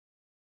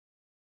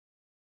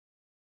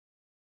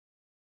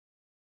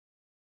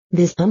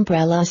This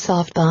umbrella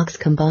softbox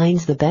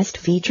combines the best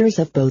features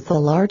of both a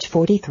large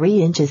 43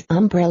 inches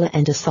umbrella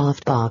and a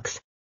softbox.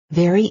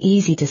 Very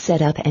easy to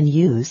set up and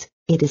use,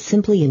 it is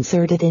simply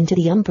inserted into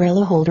the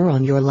umbrella holder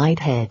on your light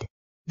head.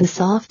 The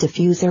soft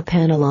diffuser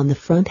panel on the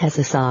front has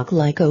a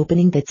sock-like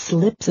opening that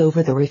slips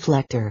over the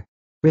reflector.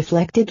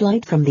 Reflected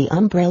light from the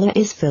umbrella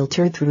is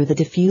filtered through the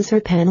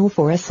diffuser panel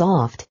for a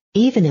soft,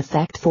 even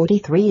effect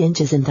 43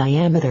 inches in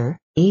diameter,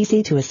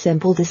 easy to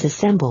assemble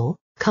disassemble,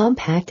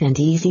 compact and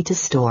easy to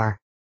store.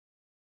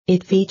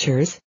 It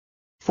features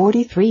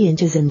 43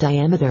 inches in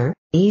diameter,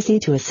 easy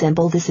to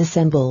assemble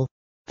disassemble,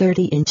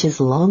 30 inches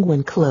long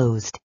when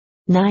closed,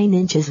 9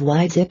 inches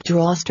wide zip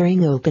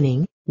drawstring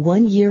opening,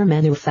 1-year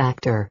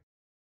manufacture.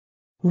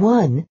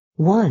 1.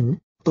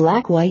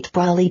 Black-white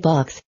brolly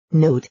box.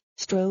 Note,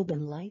 strobe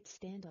and light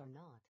stand are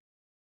not